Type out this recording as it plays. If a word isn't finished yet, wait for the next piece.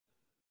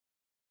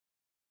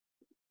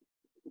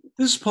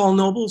This is Paul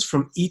Nobles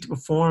from Eat to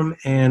Perform,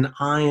 and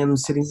I am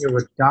sitting here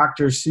with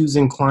Dr.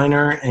 Susan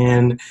Kleiner.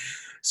 And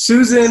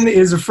Susan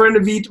is a friend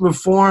of Eat to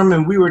Perform,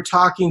 and we were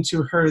talking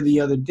to her the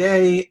other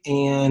day,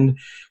 and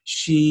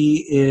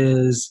she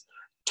is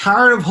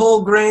tired of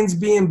whole grains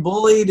being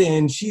bullied,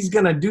 and she's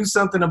going to do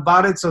something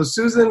about it. So,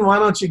 Susan, why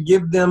don't you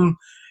give them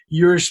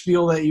your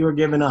spiel that you were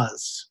giving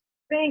us?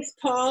 Thanks,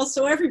 Paul.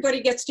 So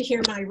everybody gets to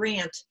hear my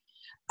rant.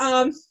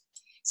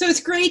 So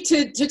it's great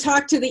to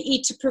talk to the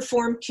Eat to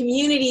Perform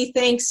community.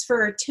 Thanks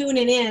for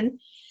tuning in.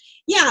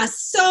 Yeah,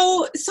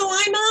 so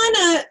I'm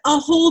on a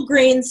whole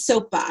grain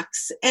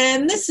soapbox,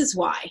 and this is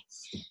why.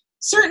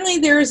 Certainly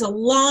there's a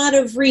lot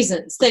of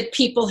reasons that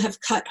people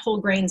have cut whole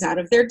grains out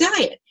of their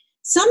diet.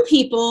 Some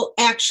people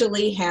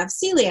actually have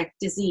celiac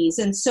disease,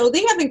 and so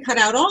they haven't cut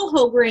out all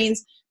whole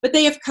grains, but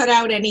they have cut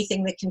out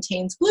anything that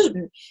contains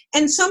gluten.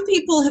 And some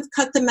people have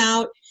cut them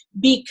out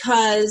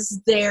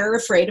because they're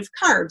afraid of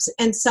carbs.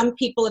 And some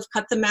people have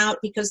cut them out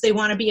because they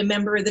want to be a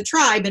member of the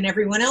tribe and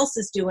everyone else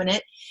is doing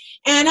it.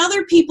 And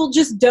other people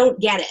just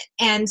don't get it.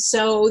 And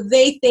so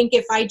they think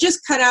if I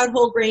just cut out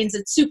whole grains,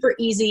 it's super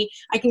easy.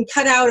 I can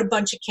cut out a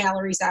bunch of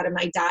calories out of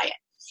my diet.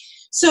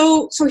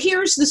 So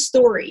here's the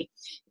story.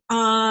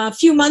 A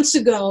few months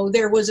ago,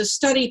 there was a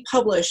study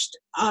published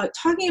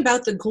talking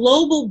about the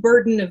global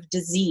burden of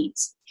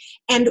disease.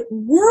 And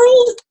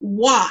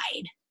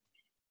worldwide,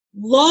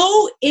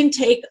 low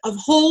intake of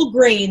whole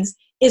grains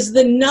is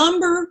the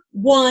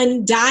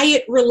 #1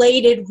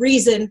 diet-related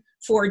reason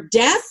for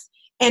death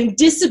and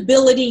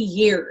disability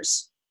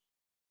years.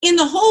 In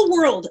the whole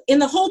world, in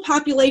the whole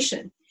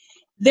population,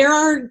 there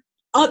are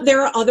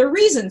other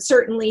reasons,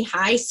 certainly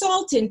high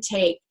salt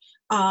intake,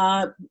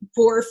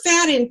 poor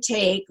fat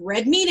intake,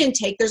 red meat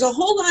intake. There's a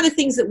whole lot of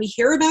things that we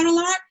hear about a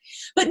lot,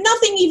 but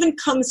nothing even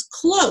comes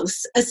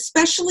close,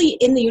 especially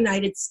in the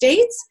United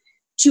States,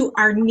 to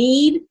our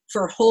need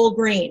for whole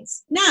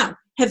grains. Now,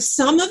 have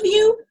some of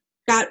you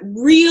got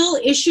real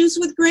issues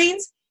with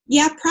grains?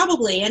 Yeah,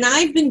 probably. And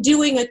I've been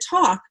doing a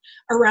talk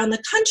around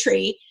the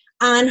country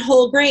on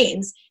whole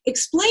grains,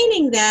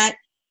 explaining that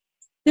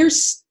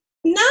there's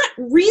not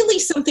really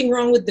something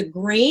wrong with the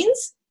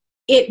grains.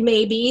 It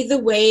may be the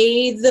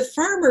way the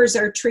farmers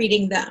are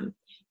treating them.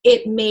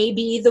 It may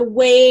be the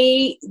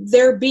way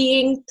they're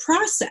being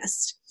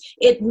processed.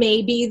 It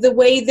may be the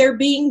way they're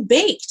being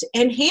baked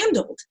and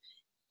handled.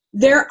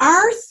 There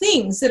are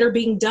things that are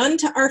being done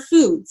to our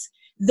foods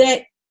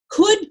that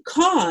could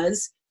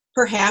cause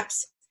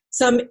perhaps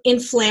some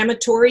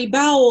inflammatory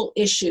bowel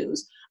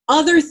issues,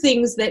 other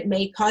things that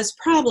may cause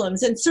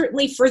problems. And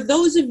certainly for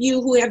those of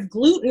you who have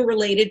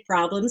gluten-related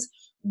problems,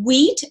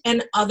 wheat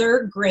and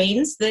other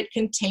grains that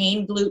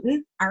contain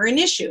gluten are an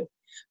issue.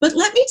 But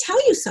let me tell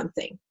you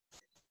something.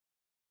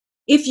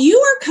 If you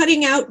are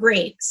cutting out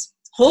grains,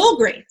 whole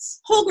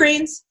grains,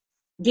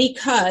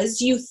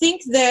 because you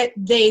think that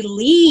they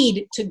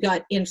lead to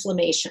gut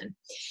inflammation,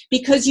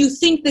 because you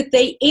think that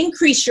they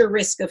increase your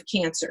risk of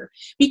cancer,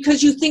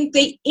 because you think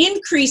they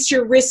increase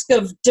your risk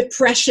of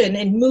depression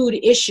and mood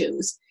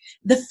issues,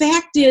 the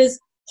fact is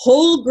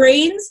whole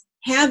grains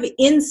have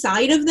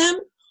inside of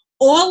them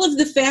all of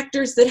the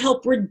factors that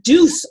help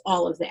reduce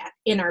all of that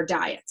in our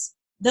diets.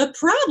 The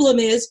problem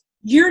is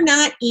you're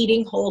not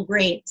eating whole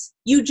grains.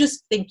 You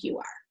just think you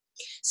are.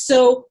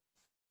 So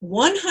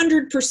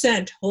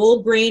 100%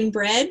 whole grain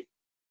bread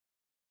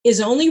is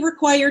only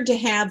required to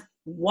have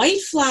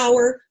white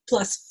flour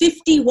plus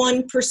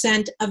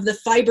 51% of the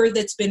fiber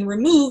that's been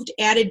removed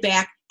added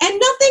back and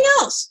nothing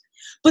else.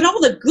 But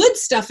all the good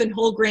stuff in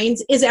whole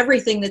grains is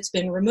everything that's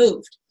been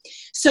removed.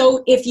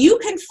 So if you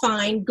can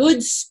find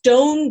good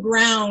stone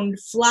ground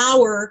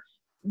flour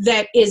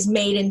that is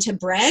made into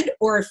bread,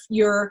 or if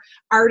your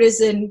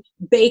artisan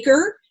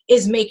baker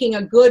is making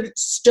a good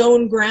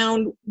stone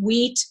ground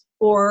wheat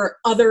or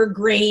other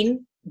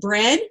grain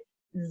bread,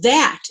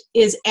 that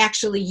is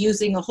actually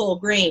using a whole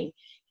grain.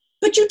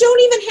 But you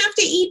don't even have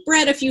to eat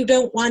bread if you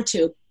don't want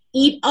to.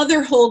 Eat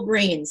other whole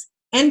grains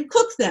and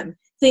cook them.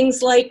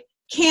 Things like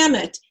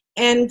kamut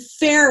and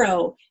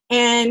farro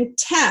and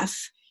teff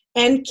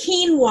and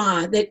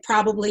quinoa that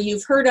probably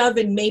you've heard of,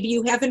 and maybe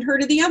you haven't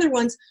heard of the other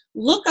ones.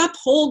 Look up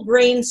whole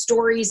grain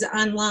stories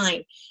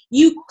online.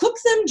 You cook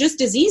them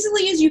just as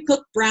easily as you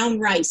cook brown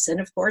rice. And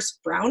of course,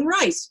 brown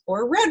rice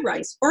or red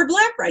rice or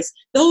black rice,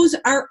 those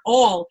are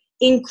all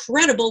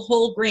incredible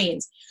whole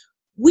grains.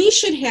 We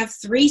should have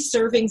 3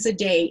 servings a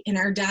day in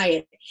our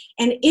diet,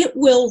 and it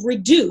will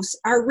reduce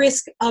our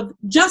risk of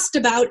just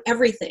about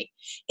everything.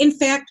 In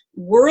fact,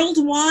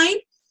 worldwide,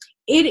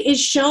 it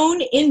is shown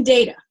in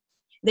data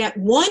that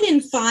 1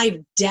 in 5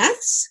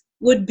 deaths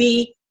would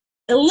be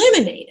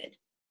eliminated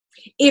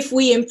if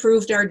we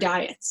improved our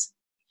diets.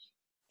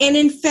 And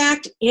in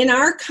fact, in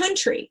our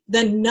country,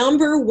 the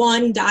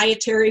 #1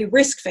 dietary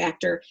risk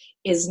factor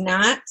is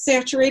not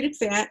saturated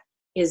fat,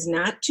 is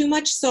not too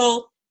much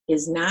salt,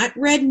 is not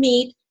red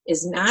meat,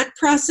 is not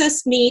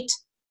processed meat.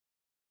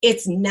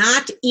 It's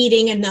not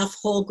eating enough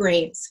whole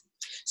grains.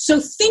 So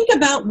think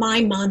about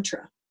my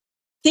mantra.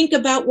 Think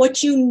about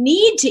what you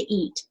need to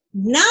eat,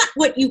 not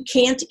what you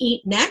can't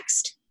eat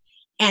next.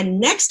 And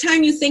next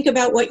time you think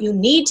about what you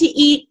need to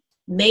eat,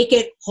 make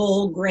it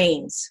whole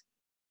grains.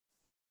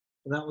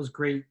 Well, that was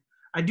great.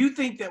 I do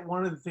think that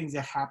one of the things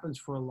that happens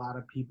for a lot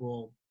of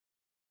people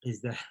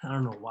is that, I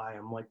don't know why,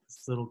 I'm like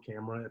this little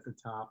camera at the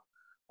top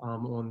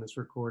on this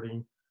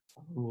recording.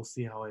 We'll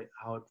see how it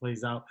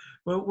plays out.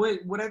 But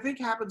what I think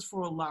happens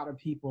for a lot of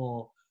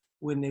people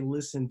when they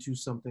listen to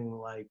something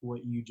like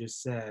what you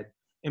just said,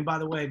 and by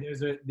the way,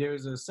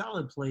 there's a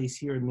salad place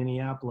here in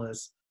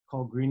Minneapolis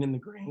called Green in the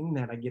Grain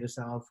that I get a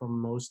salad from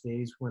most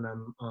days when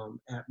I'm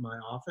at my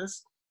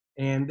office.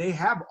 And they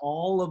have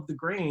all of the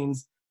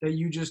grains that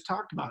you just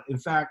talked about. In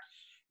fact,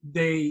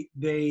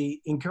 they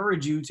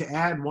encourage you to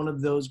add one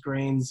of those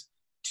grains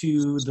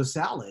to the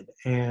salad,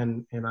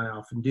 and I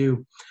often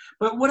do.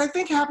 But what I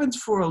think happens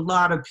for a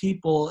lot of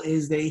people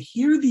is they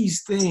hear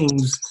these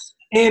things,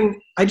 and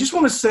I just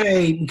want to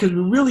say, because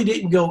we really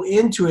didn't go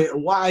into it,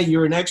 why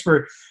you're an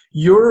expert,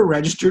 you're a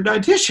registered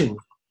dietitian,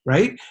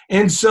 right?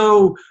 And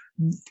so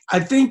I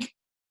think,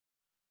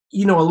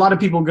 a lot of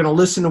people are going to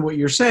listen to what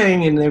you're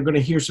saying and they're going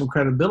to hear some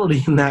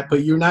credibility in that,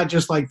 but you're not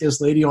just like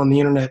this lady on the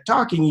internet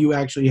talking. You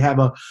actually have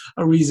a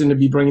reason to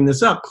be bringing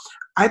this up.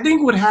 I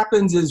think what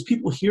happens is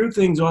people hear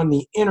things on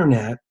the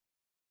internet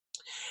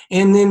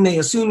and then they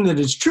assume that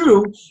it's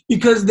true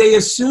because they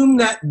assume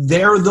that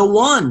they're the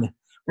one,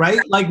 right?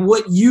 Like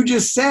what you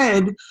just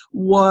said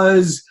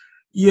was,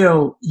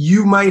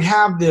 you might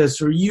have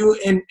this, or you,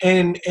 and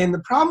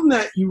the problem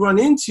that you run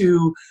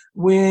into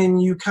when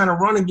you kind of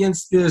run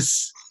against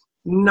this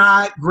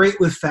not great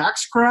with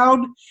facts crowd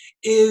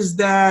is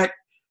that,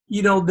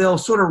 they'll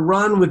sort of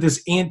run with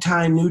this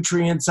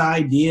anti-nutrients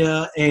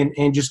idea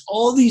and just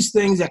all these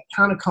things that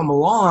kind of come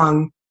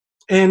along.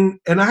 And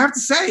I have to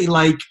say,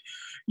 like,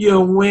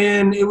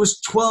 when it was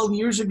 12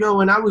 years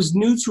ago and I was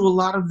new to a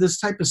lot of this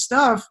type of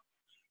stuff,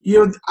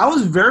 I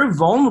was very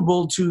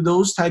vulnerable to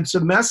those types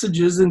of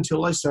messages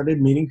until I started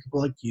meeting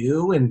people like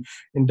you and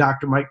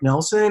Dr. Mike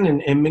Nelson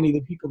and many of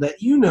the people that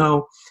you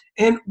know.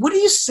 And what do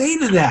you say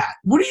to that?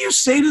 What do you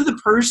say to the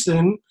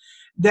person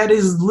that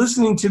is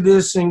listening to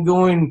this and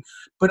going,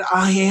 but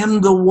I am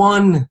the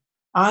one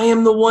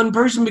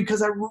person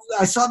because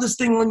I saw this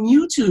thing on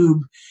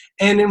YouTube.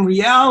 And in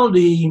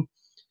reality,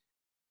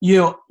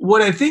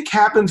 what I think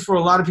happens for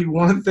a lot of people,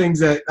 one of the things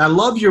that I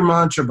love your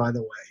mantra, by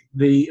the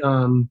way,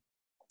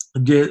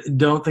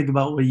 don't think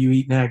about what you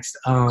eat next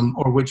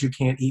or what you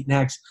can't eat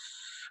next.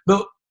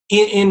 But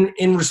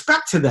in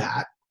respect to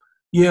that,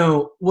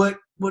 what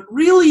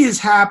really is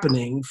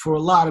happening for a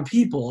lot of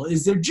people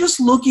is they're just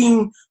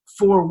looking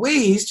for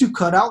ways to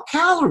cut out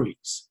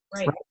calories.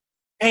 Right.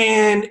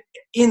 And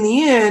in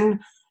the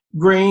end,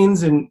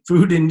 grains and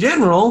food in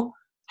general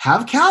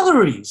have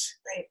calories.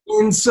 Right.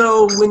 And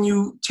so when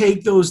you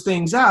take those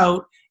things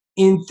out,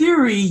 in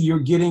theory, you're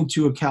getting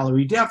to a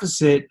calorie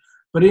deficit.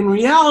 But in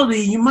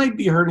reality, you might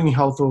be hurting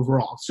health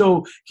overall.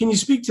 So can you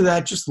speak to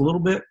that just a little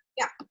bit?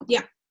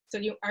 Yeah.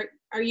 So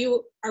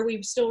are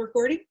we still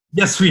recording?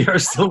 Yes, we are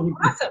still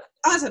recording.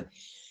 Awesome.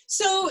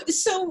 So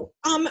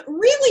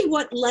really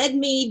what led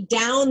me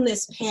down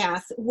this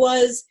path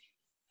was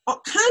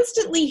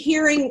constantly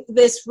hearing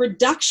this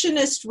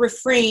reductionist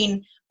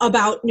refrain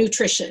about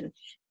nutrition,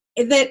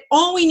 that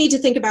all we need to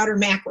think about are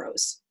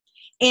macros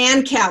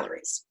and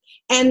calories.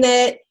 And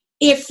that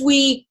if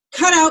we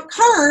cut out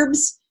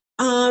carbs,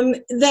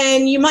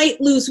 then you might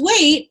lose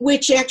weight,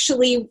 which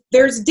actually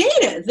there's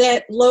data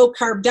that low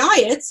carb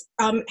diets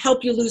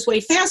help you lose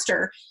weight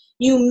faster.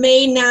 You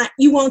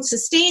won't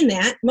sustain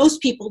that.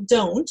 Most people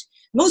don't.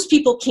 Most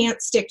people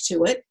can't stick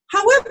to it.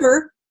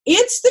 However,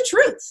 it's the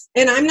truth.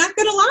 And I'm not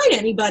going to lie to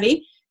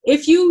anybody.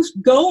 If you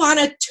go on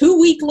a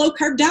 2-week low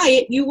carb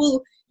diet, you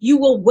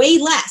will weigh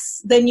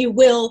less than you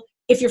will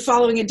if you're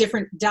following a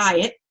different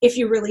diet, if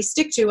you really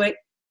stick to it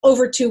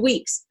over 2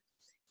 weeks.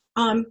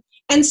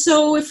 And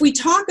so if we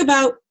talk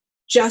about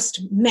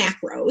just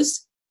macros,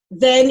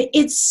 then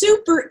it's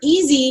super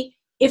easy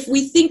if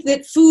we think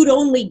that food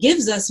only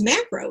gives us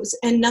macros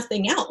and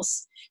nothing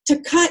else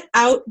to cut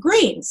out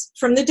grains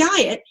from the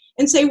diet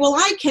and say, well,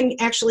 I can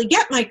actually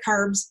get my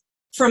carbs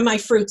from my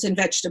fruits and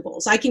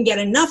vegetables. I can get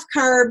enough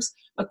carbs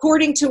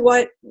according to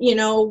what,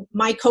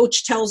 my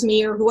coach tells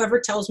me or whoever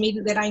tells me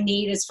that I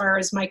need as far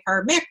as my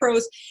carb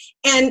macros.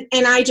 And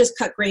I just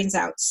cut grains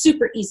out.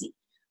 Super easy.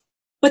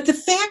 But the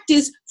fact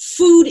is,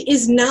 food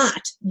is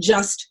not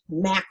just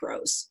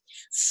macros.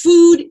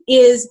 Food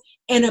is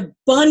an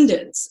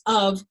abundance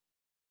of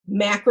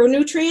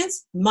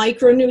macronutrients,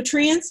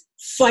 micronutrients,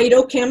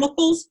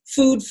 phytochemicals,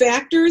 food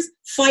factors,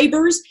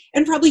 fibers,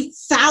 and probably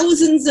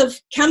thousands of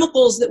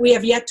chemicals that we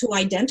have yet to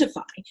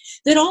identify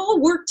that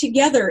all work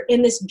together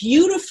in this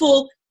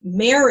beautiful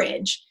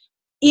marriage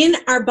in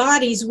our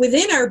bodies,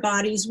 within our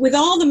bodies, with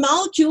all the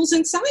molecules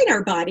inside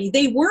our body.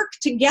 They work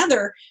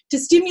together to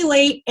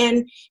stimulate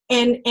and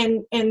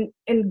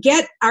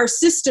get our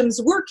systems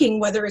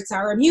working, whether it's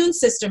our immune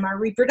system, our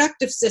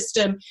reproductive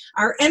system,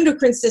 our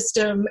endocrine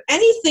system,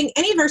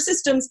 any of our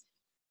systems,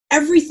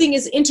 everything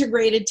is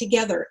integrated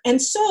together.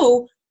 And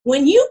so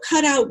when you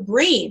cut out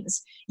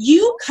grains,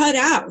 you cut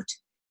out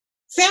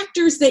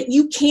factors that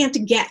you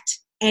can't get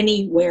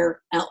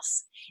anywhere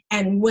else.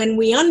 And when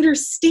we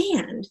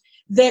understand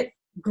that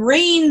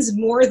grains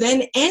more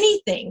than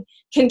anything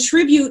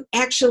contribute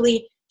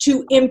actually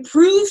to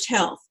improved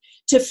health,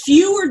 to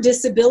fewer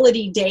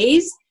disability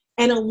days,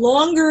 and a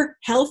longer,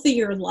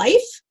 healthier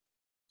life,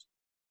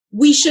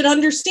 we should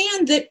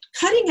understand that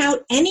cutting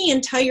out any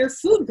entire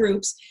food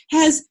groups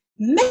has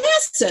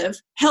massive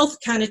health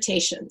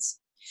connotations.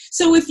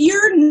 So if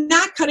you're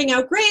not cutting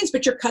out grains,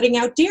 but you're cutting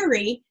out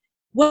dairy,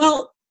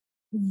 well,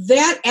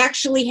 that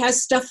actually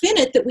has stuff in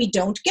it that we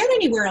don't get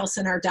anywhere else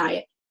in our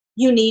diet.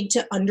 You need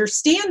to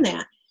understand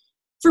that.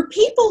 For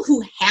people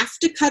who have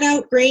to cut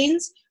out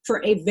grains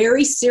for a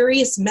very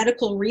serious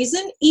medical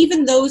reason,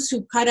 even those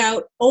who cut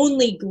out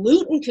only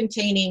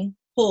gluten-containing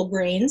whole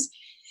grains,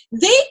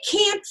 they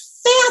can't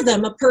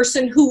fathom a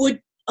person who would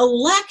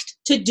elect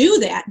to do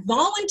that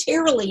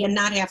voluntarily and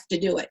not have to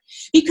do it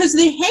because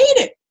they hate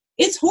it.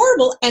 It's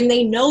horrible, and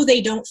they know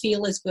they don't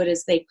feel as good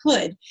as they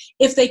could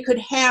if they could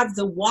have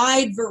the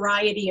wide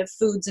variety of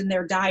foods in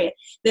their diet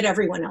that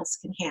everyone else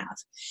can have.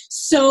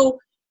 So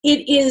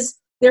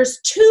there's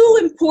two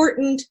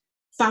important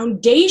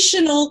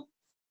foundational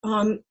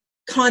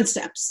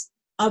concepts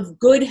of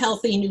good,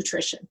 healthy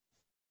nutrition: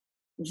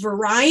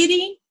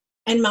 variety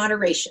and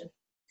moderation.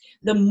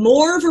 The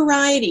more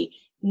variety,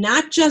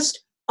 not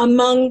just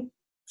among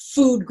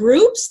food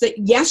groups, that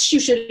yes, you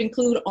should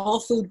include all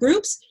food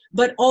groups,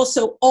 but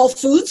also all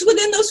foods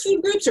within those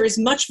food groups, or as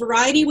much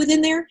variety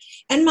within there,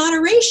 and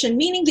moderation,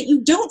 meaning that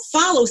you don't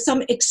follow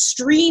some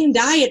extreme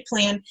diet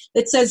plan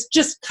that says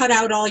just cut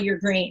out all your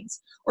grains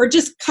or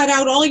just cut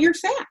out all your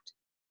fat.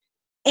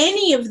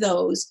 Any of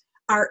those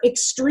are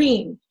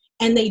extreme,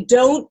 and they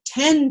don't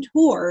tend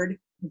toward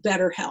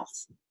better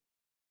health.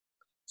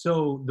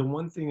 So the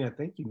one thing I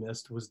think you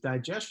missed was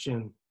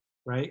digestion,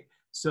 right?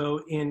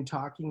 So in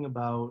talking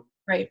about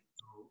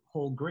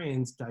whole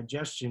grains,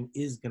 digestion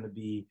is going to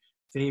be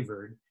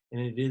favored,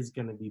 and it is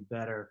going to be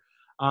better.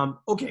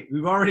 Okay,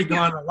 we've already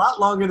gone a lot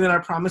longer than I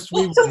promised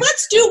we would. So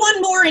let's do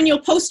one more, and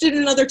you'll post it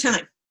another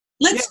time.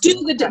 Let's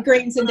do the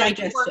grains and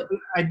digestion.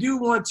 I do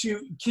want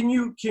to.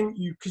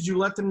 Could you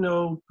let them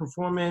know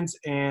performance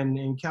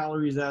and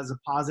calories as a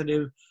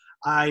positive?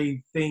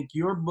 I think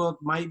your book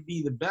might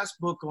be the best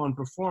book on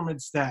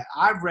performance that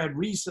I've read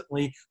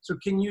recently. So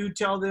can you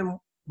tell them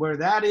where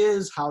that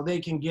is, how they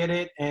can get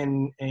it,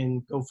 and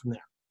go from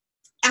there?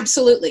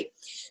 Absolutely.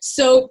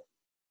 So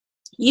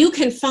you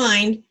can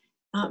find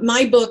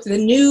my book, The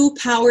New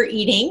Power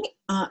Eating,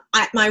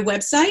 at my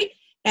website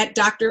at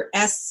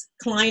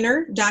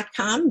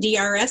drskleiner.com,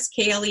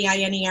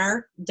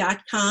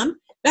 drskleiner.com.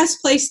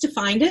 Best place to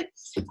find it,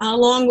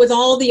 along with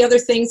all the other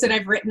things that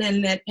I've written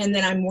and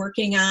that I'm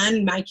working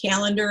on, my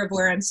calendar of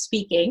where I'm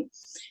speaking.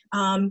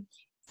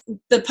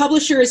 The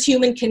publisher is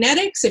Human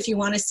Kinetics if you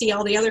want to see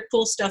all the other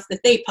cool stuff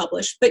that they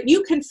publish. But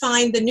you can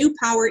find The New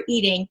Power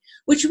Eating,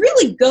 which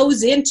really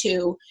goes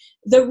into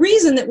the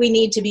reason that we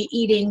need to be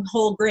eating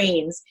whole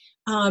grains.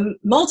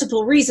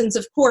 Multiple reasons,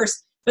 of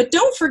course, but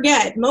don't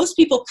forget, most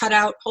people cut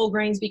out whole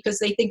grains because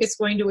they think it's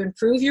going to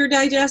improve your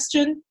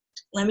digestion.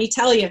 Let me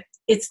tell you,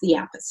 it's the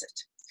opposite.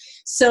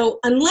 So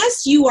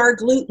unless you are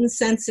gluten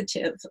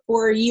sensitive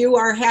or you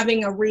are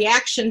having a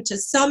reaction to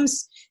some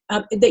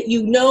that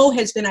you know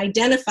has been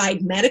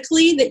identified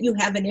medically that you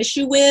have an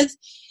issue with,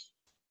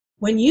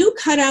 when you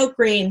cut out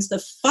grains,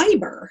 the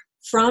fiber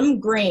from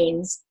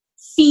grains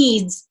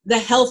feeds the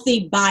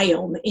healthy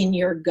biome in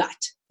your gut,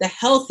 the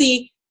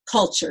healthy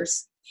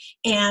cultures.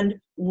 And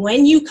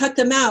when you cut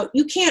them out,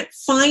 you can't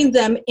find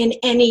them in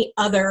any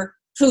other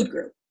food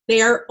group.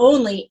 They are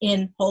only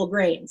in whole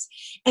grains.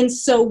 And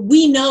so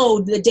we know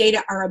the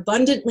data are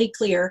abundantly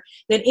clear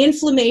that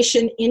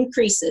inflammation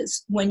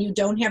increases when you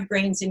don't have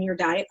grains in your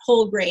diet,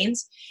 whole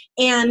grains,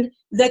 and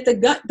that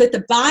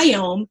the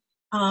biome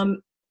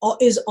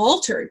is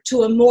altered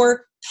to a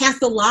more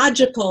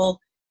pathological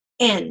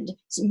end,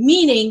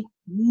 meaning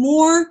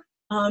more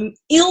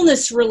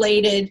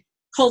illness-related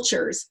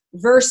cultures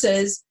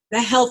versus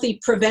the healthy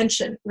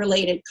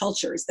prevention-related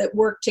cultures that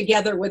work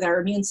together with our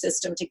immune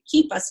system to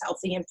keep us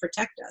healthy and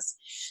protect us.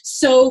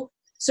 So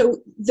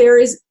there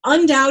is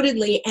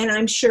undoubtedly, and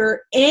I'm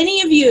sure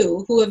any of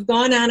you who have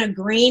gone on a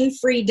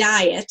grain-free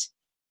diet,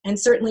 and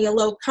certainly a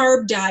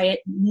low-carb diet,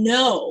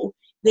 know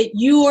that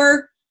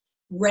your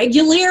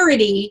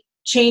regularity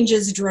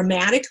changes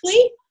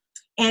dramatically,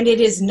 and it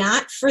is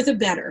not for the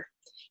better.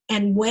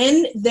 And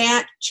when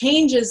that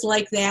changes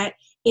like that,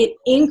 it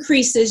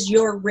increases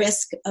your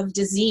risk of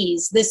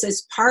disease. This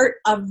is part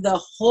of the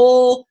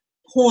whole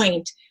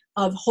point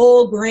of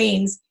whole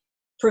grains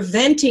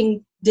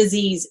preventing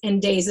disease and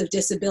days of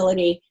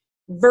disability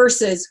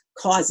versus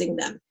causing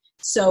them.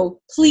 So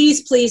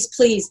please, please,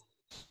 please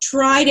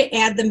try to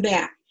add them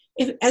back.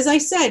 As I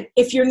said,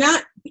 if you're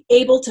not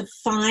able to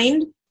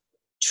find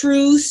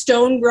true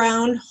stone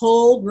ground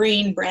whole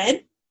grain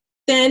bread,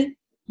 then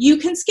you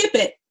can skip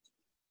it.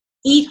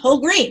 Eat whole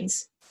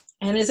grains.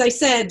 And as I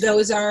said,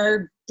 those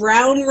are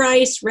brown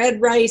rice, red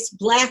rice,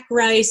 black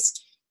rice,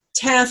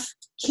 teff,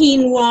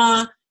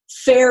 quinoa,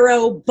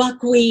 farro,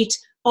 buckwheat,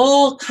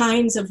 all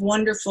kinds of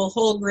wonderful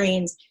whole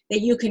grains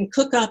that you can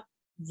cook up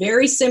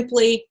very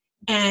simply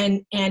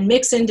and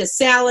mix into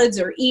salads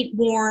or eat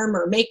warm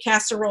or make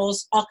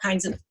casseroles, all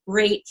kinds of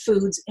great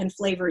foods and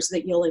flavors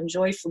that you'll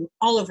enjoy from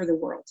all over the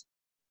world.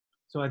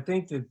 So I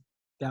think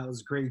that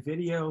was a great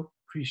video.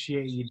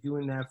 Appreciate you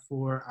doing that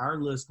for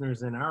our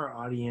listeners and our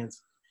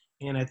audience.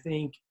 And I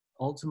think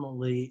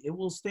ultimately it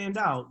will stand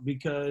out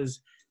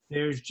because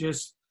there's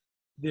just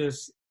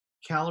this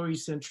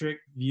calorie-centric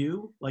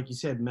view, like you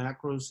said,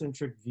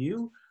 macro-centric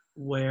view,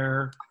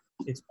 where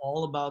it's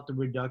all about the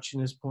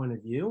reductionist point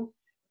of view.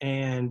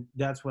 And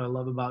that's what I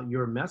love about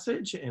your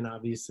message. And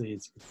obviously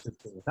it's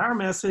consistent with our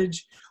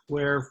message,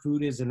 where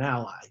food is an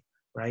ally,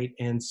 right?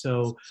 And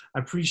so I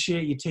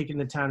appreciate you taking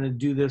the time to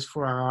do this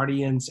for our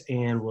audience,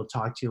 and we'll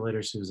talk to you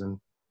later, Susan.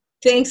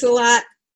 Thanks a lot.